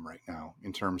premium right now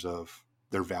in terms of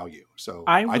their value. So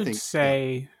I would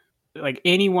say, like,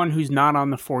 anyone who's not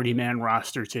on the 40-man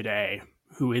roster today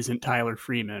who isn't Tyler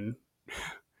Freeman,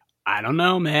 I don't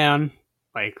know, man.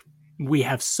 Like, we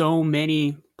have so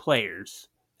many players.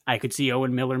 I could see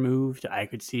Owen Miller moved. I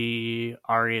could see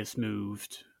Arias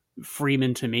moved.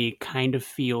 Freeman, to me, kind of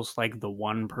feels like the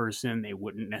one person they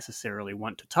wouldn't necessarily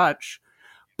want to touch.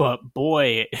 But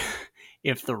boy,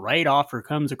 if the right offer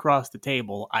comes across the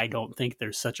table, I don't think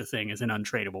there's such a thing as an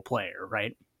untradeable player,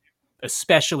 right?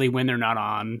 Especially when they're not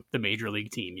on the major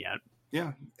league team yet.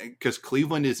 Yeah, because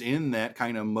Cleveland is in that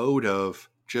kind of mode of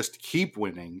just keep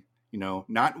winning,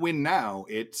 not win now.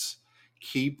 It's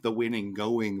keep the winning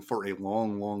going for a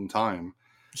long, long time.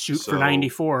 Shoot for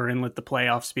 94 and let the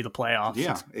playoffs be the playoffs.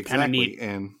 Yeah, exactly.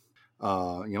 And,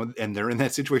 and they're in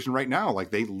that situation right now.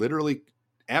 Like, they literally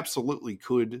absolutely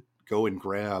could go and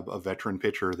grab a veteran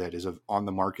pitcher that is on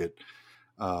the market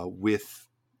with,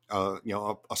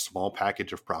 a small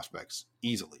package of prospects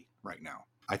easily right now.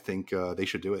 I think they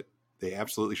should do it. They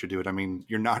absolutely should do it. I mean,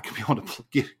 you're not going to be able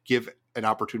to give an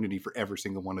opportunity for every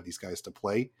single one of these guys to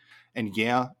play. And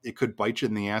yeah, it could bite you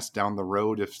in the ass down the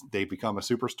road if they become a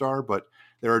superstar, but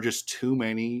there are just too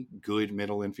many good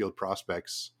middle infield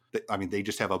prospects. They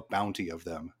just have a bounty of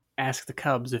them. Ask the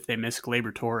Cubs if they miss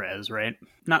Gleyber Torres, right?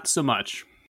 Not so much.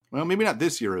 Well, maybe not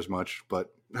this year as much,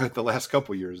 but the last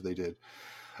couple years they did.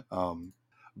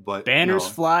 But banners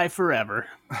fly forever.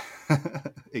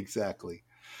 Exactly.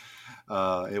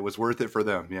 It was worth it for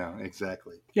them. Yeah,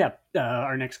 exactly. Yeah.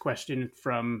 Our next question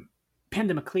from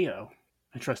Pandemacleo.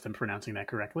 I trust I'm pronouncing that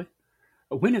correctly.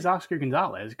 When is Oscar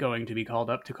Gonzalez going to be called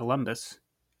up to Columbus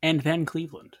and then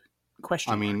Cleveland?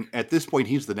 Question mark. At this point,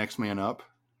 he's the next man up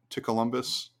to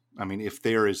Columbus. I mean, if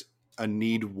there is a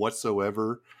need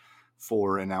whatsoever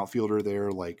for an outfielder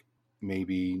there, like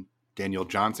maybe Daniel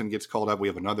Johnson gets called up, we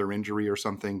have another injury or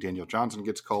something, Daniel Johnson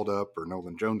gets called up, or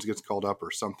Nolan Jones gets called up,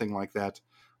 or something like that,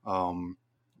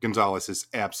 Gonzalez is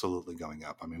absolutely going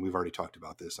up. I mean, we've already talked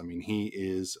about this. I mean, he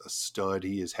is a stud.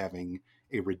 He is having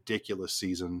a ridiculous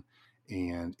season,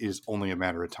 and it is only a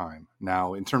matter of time.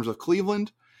 Now, in terms of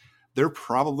Cleveland, they're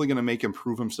probably going to make him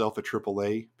prove himself at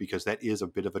AAA, because that is a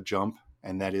bit of a jump,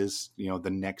 and that is, the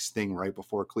next thing right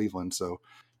before Cleveland. So,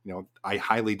 I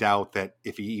highly doubt that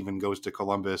if he even goes to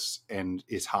Columbus and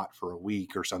is hot for a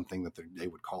week or something, that they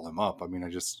would call him up. I mean,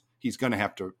 he's going to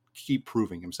have to keep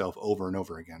proving himself over and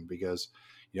over again, because,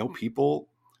 people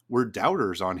were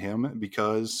doubters on him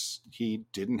because he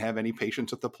didn't have any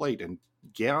patience at the plate. And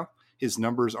yeah, his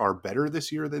numbers are better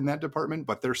this year than that department,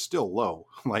 but they're still low.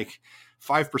 Like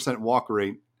 5% walk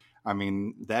rate. I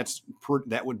mean, that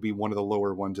would be one of the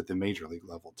lower ones at the major league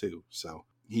level too. So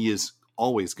he is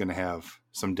always going to have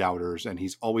some doubters, and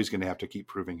he's always going to have to keep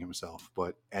proving himself.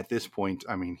 But at this point,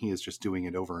 I mean, he is just doing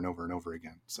it over and over and over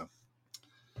again. So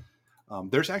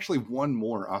there's actually one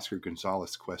more Oscar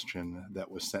Gonzalez question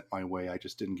that was sent my way. I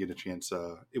just didn't get a chance.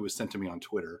 It was sent to me on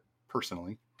Twitter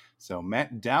personally. So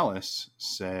Matt Dallas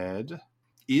said,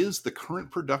 is the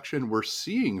current production we're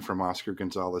seeing from Oscar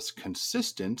Gonzalez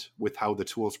consistent with how the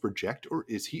tools project, or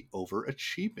is he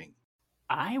overachieving?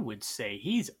 I would say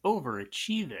he's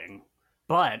overachieving,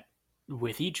 but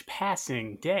with each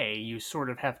passing day, you sort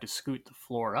of have to scoot the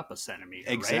floor up a centimeter.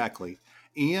 Exactly. Right?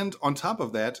 And on top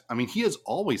of that, I mean, he has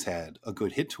always had a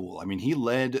good hit tool. I mean, he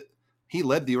led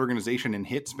the organization in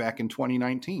hits back in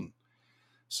 2019.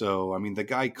 So, I mean, the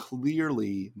guy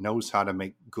clearly knows how to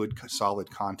make good,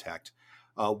 solid contact.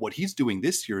 What he's doing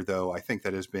this year, though, I think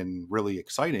that has been really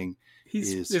exciting.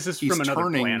 This is from another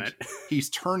planet. He's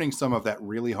turning some of that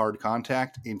really hard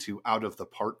contact into out of the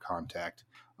park contact.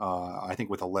 I think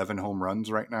with 11 home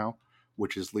runs right now,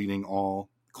 which is leading all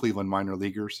Cleveland minor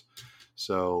leaguers.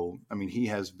 So, I mean, he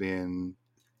has been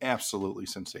absolutely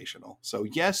sensational. So,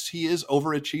 yes, he is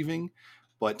overachieving,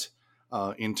 but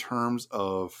in terms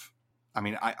of, I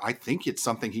mean, I think it's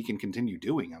something he can continue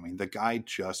doing. I mean, the guy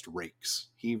just rakes.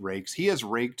 He rakes. He has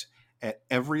raked at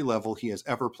every level he has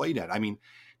ever played at. I mean,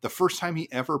 the first time he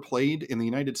ever played in the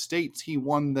United States, he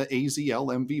won the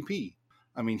AZL MVP.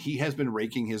 I mean, he has been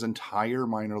raking his entire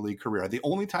minor league career. The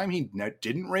only time he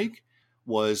didn't rake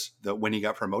was when he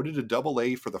got promoted to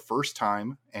Double-A for the first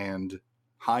time, and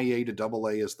high A to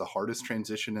Double-A is the hardest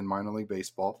transition in minor league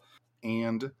baseball.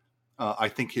 And I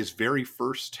think his very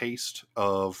first taste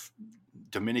of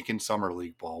Dominican Summer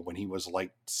League ball when he was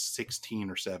like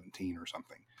 16 or 17 or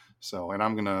something. So, and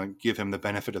I'm going to give him the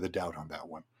benefit of the doubt on that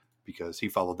one, because he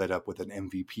followed that up with an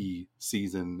MVP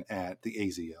season at the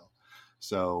AZL.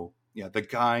 So, yeah, the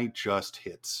guy just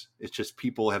hits. It's just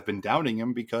people have been doubting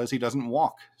him because he doesn't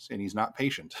walk and he's not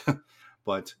patient.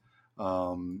 But,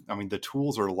 I mean, the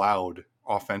tools are loud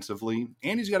offensively,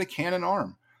 and he's got a cannon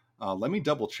arm. Let me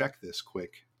double check this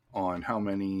quick on how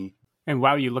many. And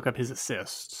while you look up his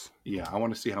assists. Yeah, I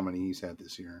want to see how many he's had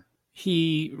this year.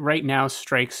 He right now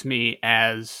strikes me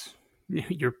as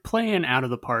you're playing out of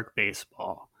the park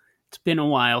baseball. It's been a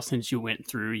while since you went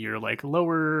through your like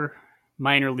lower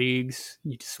minor leagues.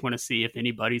 You just want to see if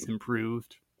anybody's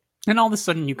improved. And all of a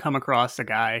sudden you come across a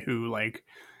guy who, like,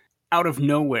 out of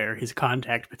nowhere, his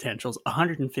contact potential's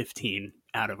 115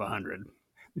 out of 100.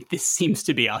 This seems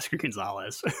to be Oscar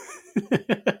Gonzalez.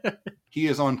 He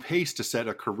is on pace to set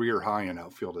a career high in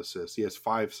outfield assists. He has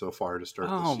 5 so far to start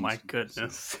the season. Oh my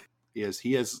goodness.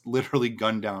 He has literally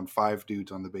gunned down 5 dudes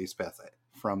on the base path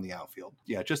from the outfield.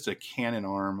 Yeah, just a cannon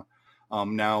arm.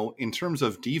 Now, in terms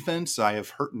of defense, I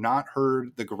have not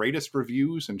heard the greatest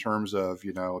reviews in terms of,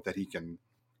 that he can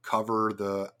cover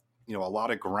a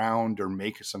lot of ground or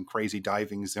make some crazy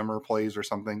diving Zimmer plays or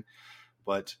something.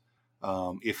 But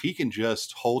if he can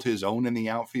just hold his own in the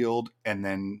outfield and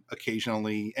then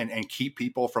occasionally and keep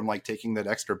people from like taking that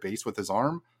extra base with his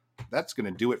arm, that's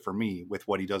going to do it for me with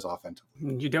what he does offensively.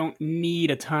 You don't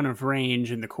need a ton of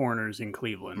range in the corners in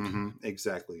Cleveland. Mm-hmm,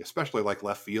 exactly. Especially like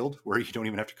left field where you don't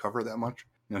even have to cover that much.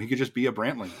 He could just be a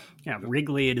Brantley. Yeah,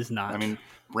 Wrigley it is not. I mean,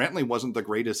 Brantley wasn't the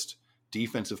greatest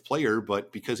defensive player,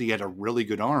 but because he had a really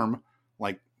good arm,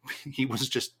 like he was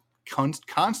just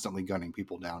constantly gunning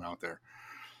people down out there.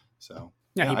 So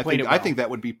yeah, I think that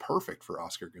would be perfect for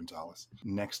Oscar Gonzalez.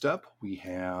 Next up, we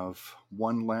have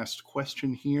one last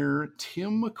question here.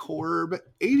 Tim Korb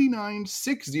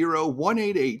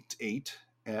 89601888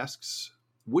 asks,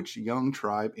 which young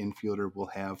Tribe infielder will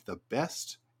have the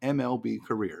best MLB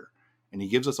career? And he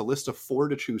gives us a list of 4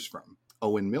 to choose from: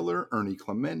 Owen Miller, Ernie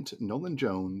Clement, Nolan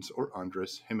Jones, or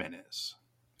Andres Jimenez.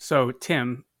 So,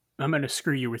 Tim, I'm going to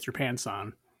screw you with your pants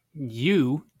on.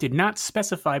 You did not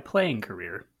specify playing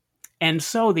career. And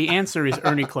so the answer is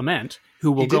Ernie Clement,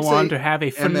 who will go on to have a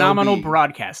phenomenal MLB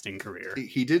broadcasting career.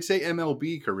 He did say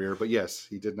MLB career, but yes,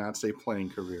 he did not say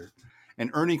playing career. And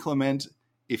Ernie Clement,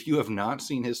 if you have not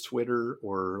seen his Twitter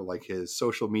or like his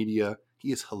social media,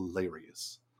 he is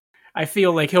hilarious. I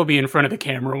feel like he'll be in front of the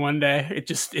camera one day. It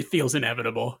feels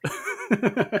inevitable.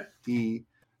 He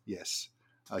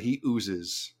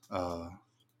oozes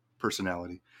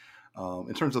personality.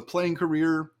 In terms of playing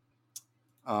career,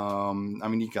 I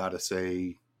mean, you gotta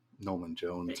say Nolan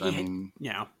Jones. I mean,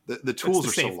 yeah, the tools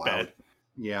are so loud. Bet.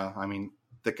 Yeah, I mean,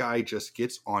 the guy just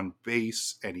gets on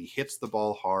base and he hits the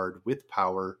ball hard with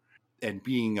power. And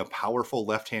being a powerful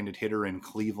left-handed hitter in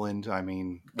Cleveland, I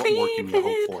mean, what more can you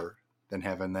hope for than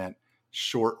having that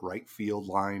short right field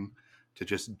line to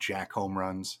just jack home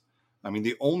runs? I mean,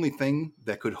 the only thing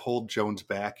that could hold Jones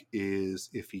back is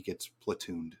if he gets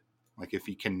platooned, like if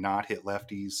he cannot hit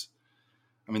lefties.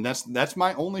 I mean, that's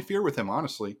my only fear with him,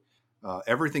 honestly.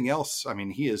 Everything else, I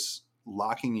mean, he is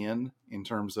locking in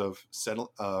terms of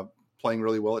playing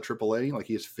really well at AAA. Like,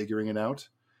 he is figuring it out.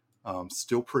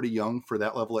 Still pretty young for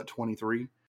that level at 23.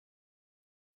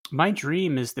 My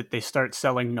dream is that they start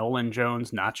selling Nolan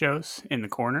Jones nachos in the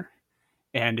corner.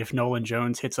 And if Nolan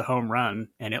Jones hits a home run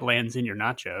and it lands in your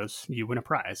nachos, you win a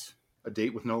prize. A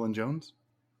date with Nolan Jones?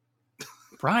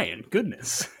 Brian,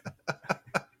 goodness.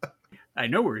 I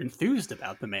know we're enthused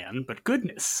about the man, but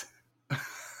goodness.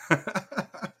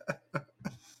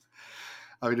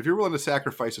 I mean, if you're willing to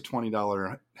sacrifice a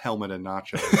 $20 helmet and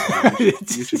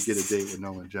nachos, you should get a date with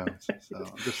Nolan Jones. So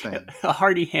I'm just saying. A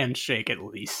hearty handshake, at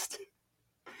least.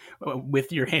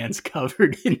 with your hands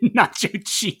covered in nacho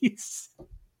cheese.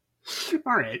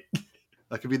 All right.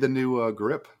 That could be the new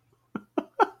grip.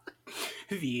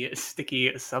 The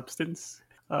sticky substance.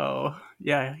 Oh,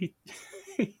 yeah.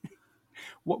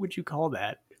 What would you call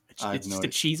that? It's just a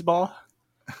cheese ball?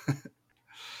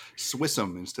 Swiss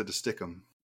 'em instead of stick 'em.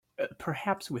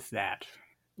 Perhaps with that,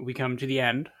 we come to the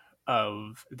end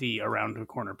of the Around the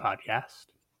Corner podcast.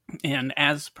 And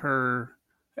as per,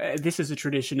 this is a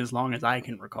tradition as long as I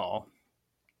can recall,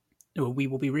 we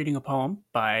will be reading a poem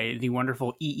by the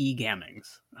wonderful E.E.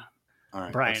 Gammings. All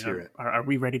right, Brian, let's hear it. Are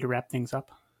we ready to wrap things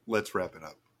up? Let's wrap it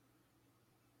up.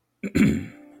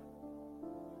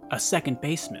 A second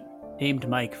baseman named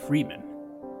Mike Freeman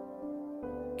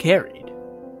carried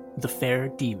the fair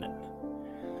demon.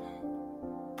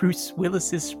 Bruce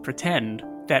Willis's pretend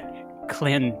that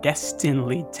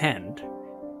clandestinely tend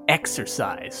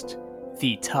exercised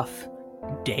the tough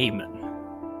Damon.